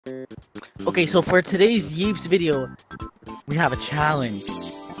Okay, so for today's Yeeps video, we have a challenge.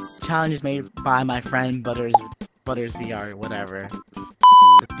 Challenge is made by my friend Butters VR, whatever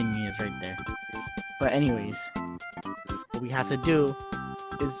the thingy is right there. But anyways, what we have to do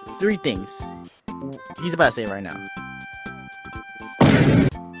is 3 things. He's about to say it right now.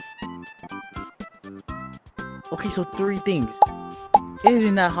 Okay, so 3 things. It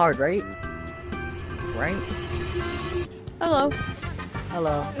isn't that hard, right? Right? Hello.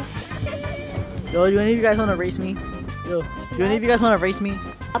 Hello. Yo, do any of you guys want to race me? Yo, do any of you guys want to race me?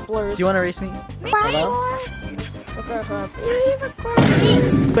 Do you want to race me? Hello?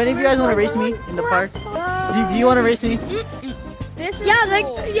 Do any of you guys want to race me in the park? Do you want to race me? This is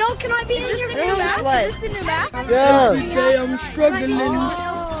yo, can I be in your new map? Is this the new map? Yeah. Okay, I'm struggling.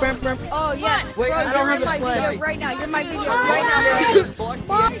 Oh yeah. Wait, I don't have a sled. Right now, you're my video right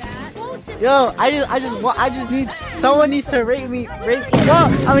now. Yo, I just need someone needs to rate me. Well,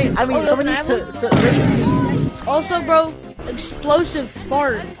 I mean, someone needs to race me. Also, bro, explosive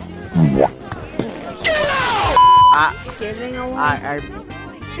fart. Giving away.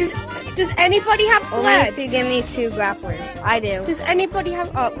 Does anybody have Only sleds? if you give me 2 grapplers. I do. Does anybody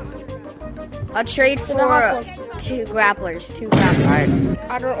have I'll trade for 2 grapplers. 2 grapplers. Alright,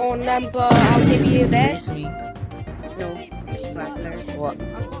 I don't own them, but I'll give you race this. me. No. Grapplers. Well,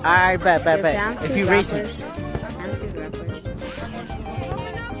 alright, bet. Down If 2 you race me. grapplers. Down 2 grapplers.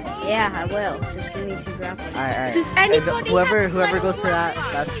 Yeah, I will. Just give me 2 grapplers. Alright. Does anybody Whoever goes to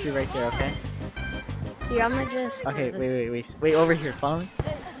that tree right there, okay? Yeah, I'm gonna just. Okay, wait, over here, follow me.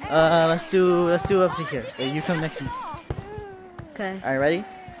 Let's do up to here. Wait, you come next to me. Okay. Alright, ready?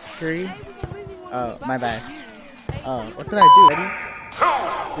 3. Oh, my bad. Oh, what did I do? Ready?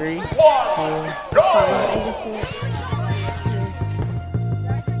 3, 2. I just need.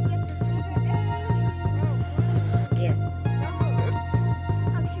 Yeah.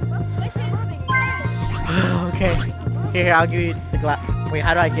 Okay. Here, I'll give you the glass. Wait,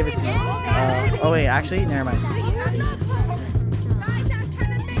 how do I give it to you? Oh wait, actually, never mind.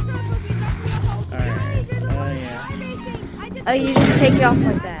 Alright. Yeah. Oh, you just take it off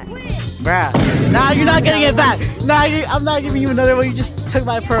like that. Bruh. Nah, you're not getting it back. Nah, I'm not giving you another one. You just took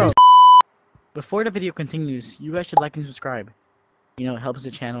my pearl. Before the video continues, you guys should like and subscribe. You know, it helps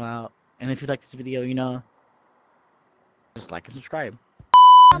the channel out. And if you like this video, you know, just like and subscribe.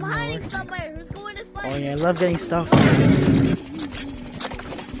 I'm hiding somewhere. Who's going to fight? Oh yeah, I love getting stuff.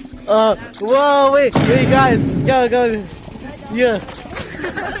 Whoa, wait, guys, go. Yeah.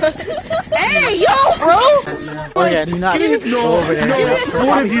 Hey, yo, bro! Oh yeah, do not go over there.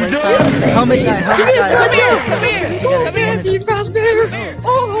 What have you done? Helmet guy. Come here, Deep Fazbear.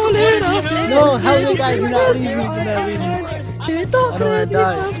 Oh, hold it up. No, helmet guy, do not leave me. I don't wanna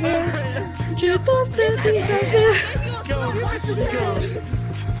die.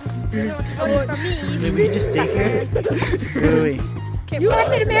 Maybe you just stay here. Wait. You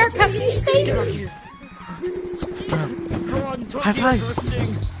live in America, you stay here. High five.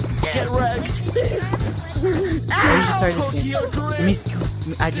 Get wrecked. Oh, you just started this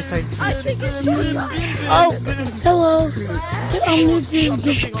game. I just started this game. Oh, hello.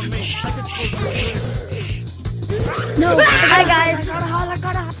 No. Hi guys.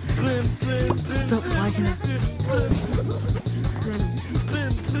 Why can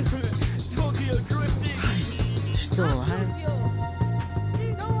Guys, you're still alive?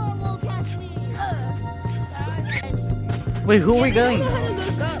 Wait, who are we going?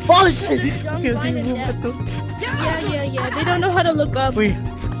 Oh shit! Yeah. They don't know how to look up. Wait,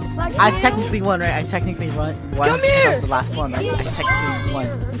 I technically won, right? I technically won. Come here! That was the last one, right? I technically won.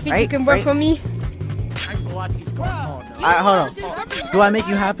 You think Right? you can work for me? Alright, hold on. Do I make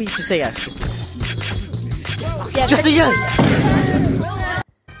you happy? Just say yes. Yeah, Just say yes!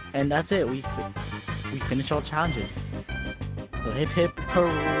 And that's it. We finished all challenges. So hip hip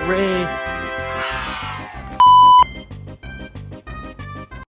hooray!